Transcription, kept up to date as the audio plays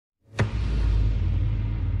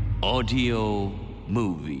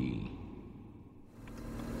AudioMovie.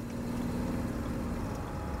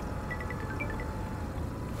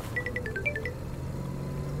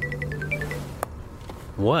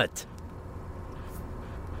 What?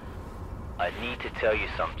 I need to tell you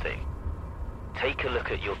something. Take a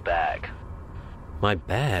look at your bag. My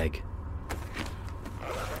bag?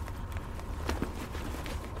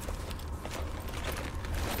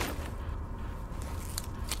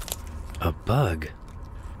 A bug?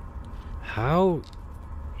 How?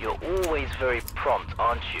 You're always very prompt,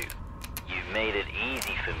 aren't you? You made it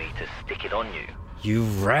easy for me to stick it on you. You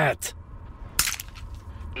rat!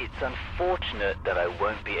 It's unfortunate that I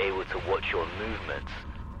won't be able to watch your movements,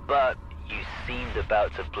 but you seemed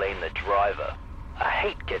about to blame the driver. I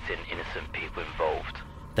hate getting innocent people involved.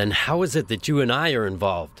 Then how is it that you and I are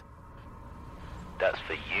involved? That's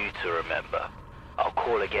for you to remember. I'll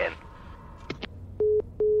call again.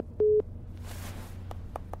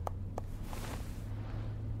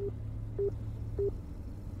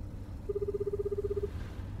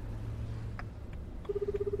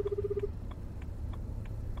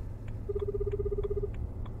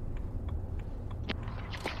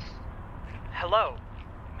 Hello,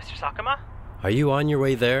 Mr. Sakuma? Are you on your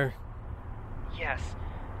way there? Yes.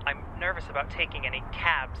 I'm nervous about taking any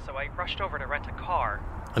cabs, so I rushed over to rent a car.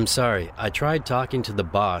 I'm sorry, I tried talking to the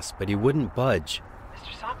boss, but he wouldn't budge.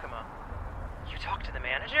 Mr. Sakuma, you talked to the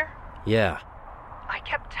manager? Yeah. I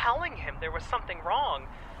kept telling him there was something wrong,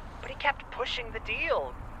 but he kept pushing the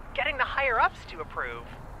deal, getting the higher-ups to approve.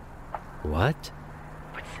 What?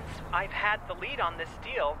 But since I've had the lead on this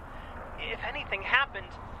deal, if anything happened,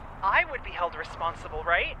 I would be held responsible,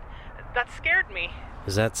 right? That scared me.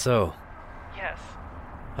 Is that so? Yes.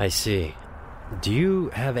 I see. Do you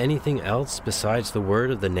have anything else besides the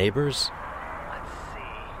word of the neighbors? Let's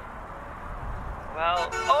see. Well,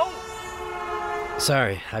 oh!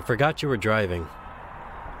 Sorry, I forgot you were driving.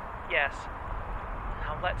 Yes.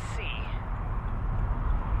 Now let's see.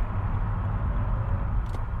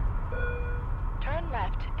 Turn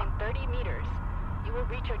left in 30 meters. You will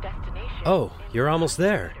reach your destination. Oh, you're almost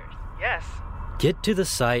there. Yes. Get to the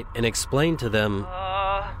site and explain to them...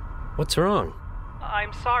 What's wrong?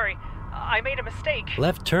 I'm sorry. I made a mistake.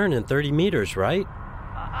 Left turn in 30 meters, right?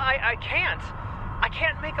 I can't. I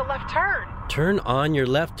can't make a left turn. Turn on your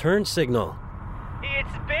left turn signal.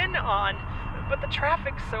 It's been on, but the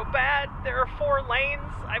traffic's so bad. There are 4 lanes.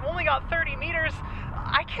 I've only got 30 meters.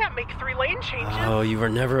 I can't make 3 lane changes. Oh, you were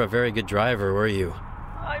never a very good driver, were you?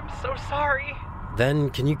 I'm so sorry. Then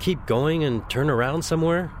can you keep going and turn around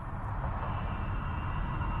somewhere?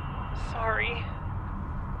 Sorry.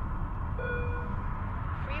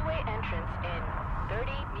 Freeway entrance in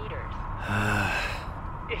 30 meters.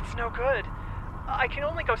 It's no good. I can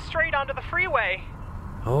only go straight onto the freeway.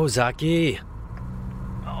 Oh, Zaki.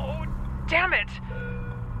 Oh, damn it.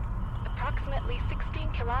 Approximately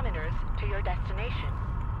 16 kilometers to your destination.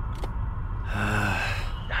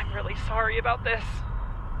 I'm really sorry about this.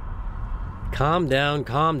 Calm down,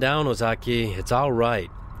 Ozaki. It's all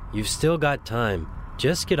right. You've still got time.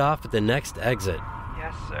 Just get off at the next exit.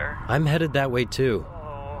 Yes, sir. I'm headed that way too.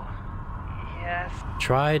 Oh, yes.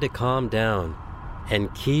 Try to calm down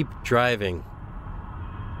and keep driving.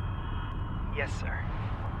 Yes, sir.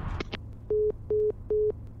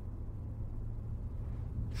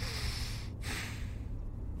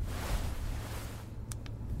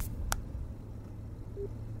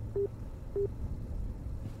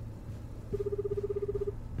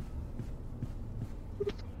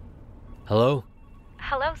 Hello?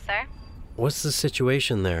 Hello, sir. What's the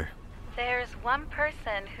situation there? There's one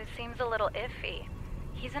person who seems a little iffy.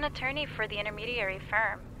 He's an attorney for the intermediary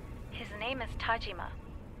firm. His name is Tajima.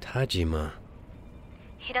 Tajima.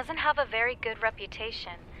 He doesn't have a very good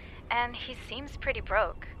reputation, and he seems pretty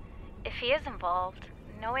broke. If he is involved,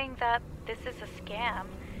 knowing that this is a scam,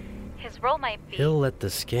 his role might be... He'll let the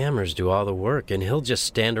scammers do all the work, and he'll just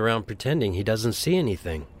stand around pretending he doesn't see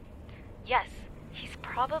anything. Yes, he's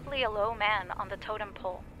probably a low man on the totem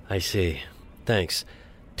pole. I see. Thanks.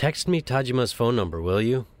 Text me Tajima's phone number, will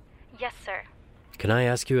you? Yes, sir. Can I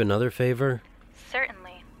ask you another favor?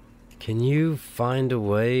 Certainly. Can you find a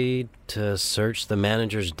way to search the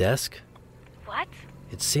manager's desk? What?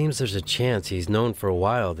 It seems there's a chance he's known for a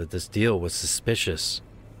while that this deal was suspicious.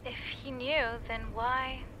 If he knew, then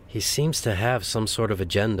why? He seems to have some sort of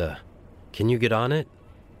agenda. Can you get on it?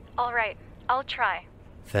 All right, I'll try.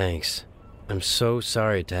 Thanks. I'm so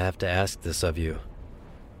sorry to have to ask this of you.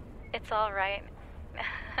 It's all right.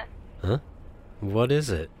 Huh? What is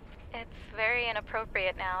it? It's very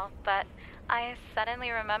inappropriate now, but I suddenly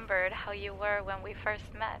remembered how you were when we first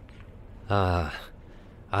met.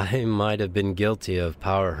 I might have been guilty of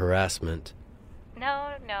power harassment.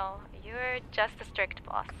 No, you're just a strict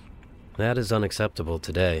boss. That is unacceptable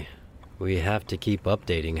today. We have to keep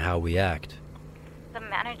updating how we act. The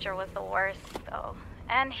manager was the worst, though,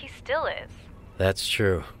 and he still is. That's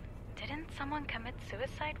true. Didn't someone commit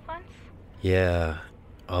suicide once? Yeah,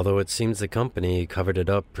 although it seems the company covered it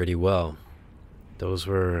up pretty well. Those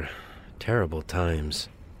were terrible times.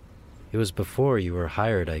 It was before you were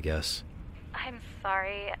hired, I guess. I'm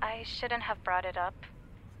sorry, I shouldn't have brought it up.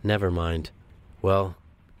 Never mind. Well,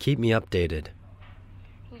 keep me updated.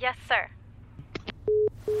 Yes, sir.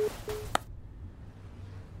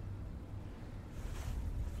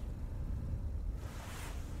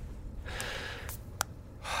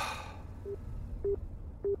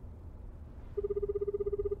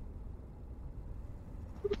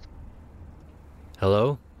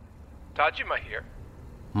 Hello? Tajima here.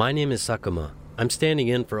 My name is Sakuma. I'm standing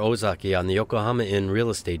in for Ozaki on the Yokohama Inn real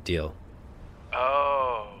estate deal.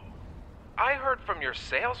 Oh. I heard from your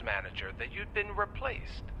sales manager that you'd been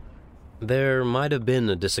replaced. There might have been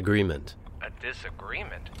a disagreement. A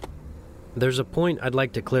disagreement? There's a point I'd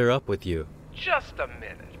like to clear up with you. Just a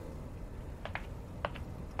minute.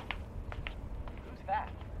 Who's that?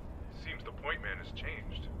 Seems the point man has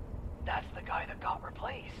changed. That's the guy that got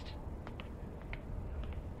replaced.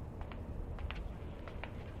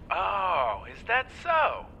 Oh, is that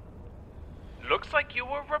so? Looks like you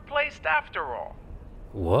were replaced after all.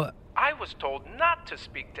 What? I was told not to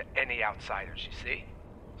speak to any outsiders, you see.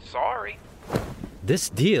 Sorry. This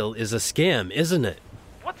deal is a scam, isn't it?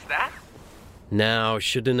 What's that? Now,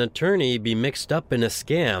 should an attorney be mixed up in a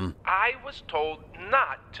scam? I was told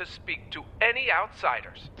not to speak to any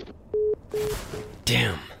outsiders.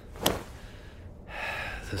 Damn.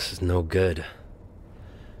 This is no good.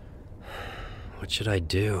 What should I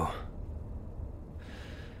do?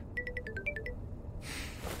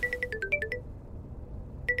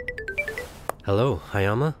 Hello,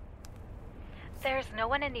 Hayama? There's no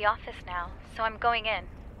one in the office now, so I'm going in.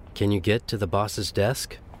 Can you get to the boss's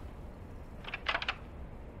desk?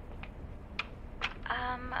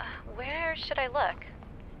 Where should I look?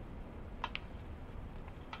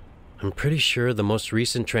 I'm pretty sure the most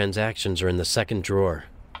recent transactions are in the second drawer.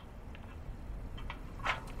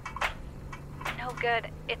 No good.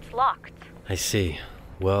 It's locked. I see.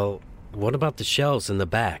 Well, what about the shelves in the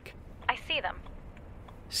back? I see them.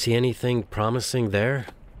 See anything promising there?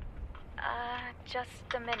 Just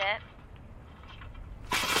a minute.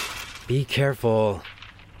 Be careful.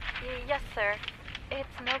 Yes, sir. It's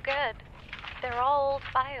no good. They're all old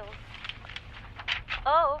files.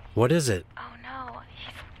 Oh. What is it? Oh, no.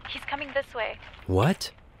 He's coming this way.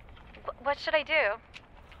 What? What should I do?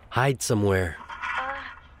 Hide somewhere.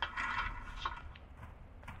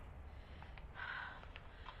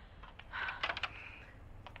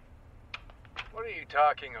 What are you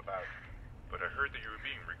talking about? But I heard that you were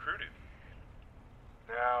being recruited.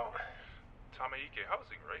 Now, Tamaike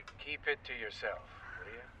housing, right? keep it to yourself, will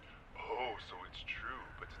you? Oh, so it's true.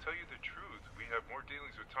 But to tell you the truth, we have more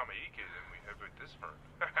dealings with Tamaike than we have with this firm.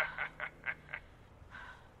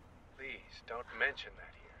 Please, don't mention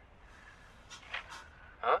that here.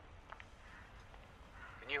 Huh?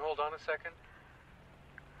 Can you hold on a second?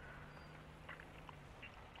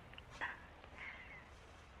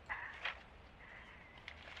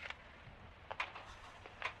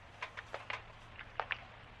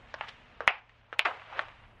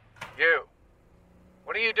 You.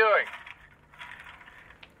 What are you doing?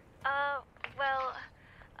 Well,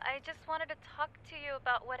 I just wanted to talk to you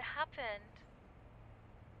about what happened.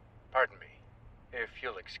 Pardon me, if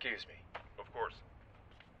you'll excuse me. Of course.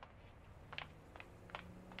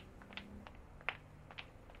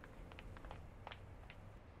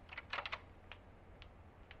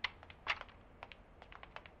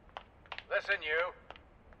 Listen, you.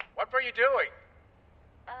 What were you doing?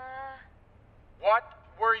 What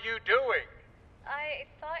were you doing? I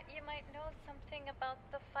thought you might know something about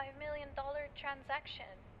the $5 million transaction.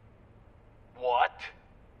 What?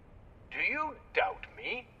 Do you doubt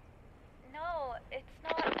me? No, it's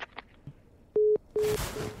not.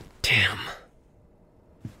 Damn.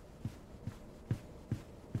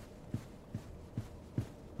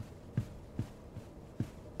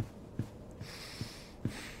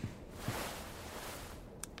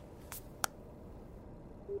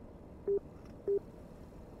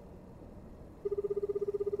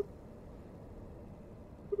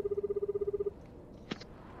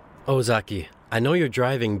 Ozaki, I know you're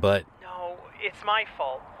driving, but... No, it's my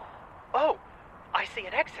fault. Oh, I see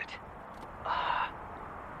an exit.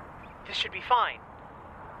 This should be fine.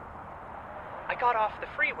 I got off the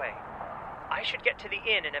freeway. I should get to the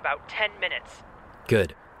inn in about 10 minutes.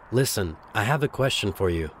 Good. Listen, I have a question for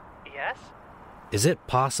you. Yes? Is it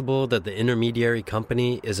possible that the intermediary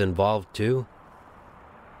company is involved too?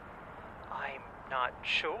 I'm not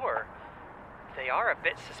sure. They are a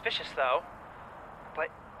bit suspicious, though. But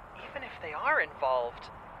even if they are involved,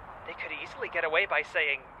 they could easily get away by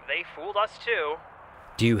saying they fooled us too.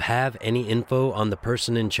 Do you have any info on the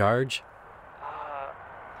person in charge?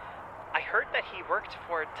 I heard that he worked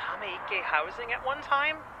for Tameike Housing at one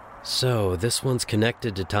time. So, this one's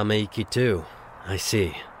connected to Tameiki too. I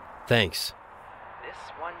see. Thanks. This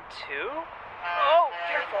one too? Oh,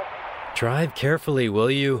 careful. Drive carefully,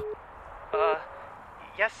 will you?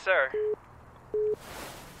 Yes, sir.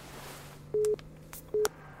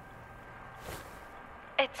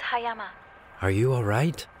 It's Hayama. Are you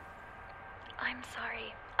alright? I'm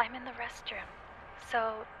sorry. I'm in the restroom.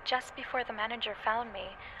 So, just before the manager found me,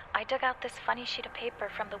 I dug out this funny sheet of paper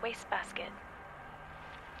from the wastebasket.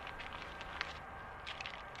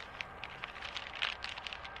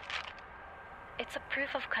 It's a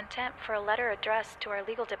proof of contempt for a letter addressed to our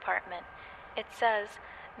legal department. It says,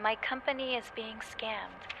 "My company is being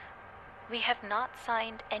scammed. We have not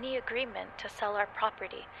signed any agreement to sell our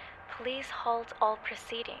property. Please halt all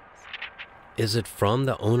proceedings." Is it from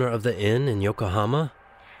the owner of the inn in Yokohama?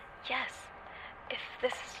 Yes, if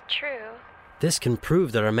this is true. This can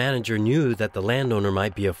prove that our manager knew that the landowner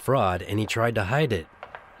might be a fraud and he tried to hide it.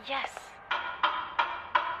 Yes.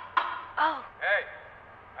 Oh, Hey,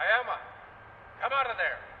 Hayama, come out of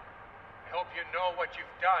there. I hope you know what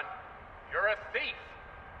you've done. You're a thief.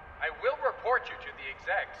 I will report you to the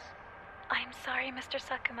execs. I'm sorry, Mr.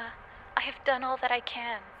 Sakuma. I have done all that I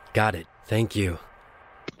can. Got it. Thank you.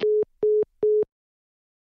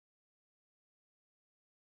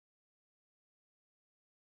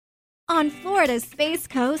 On Florida's Space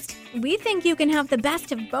Coast, we think you can have the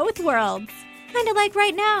best of both worlds. Kind of like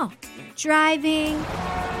right now. Driving,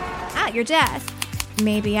 at your desk,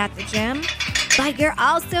 maybe at the gym, but you're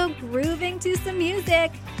also grooving to some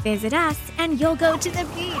music. Visit us and you'll go to the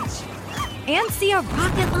beach and see a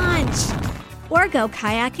rocket launch. Or go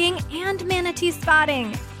kayaking and manatee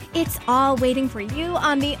spotting. It's all waiting for you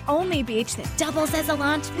on the only beach that doubles as a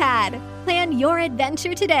launch pad. Plan your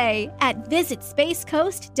adventure today at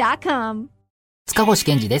visitspacecoast.com. 塚越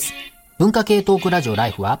健二です。文化系トークラジオラ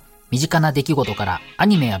イフは、身近な出来事からア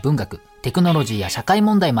ニメや文学、テクノロジーや社会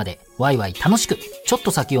問題までワイワイ楽しくちょっ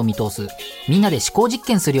と先を見通す、みんなで思考実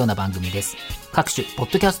験するような番組です。各種ポ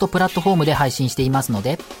ッドキャストプラットフォームで配信していますの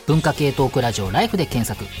で、文化系トークラジオライフで検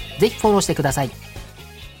索、ぜひフォローしてください。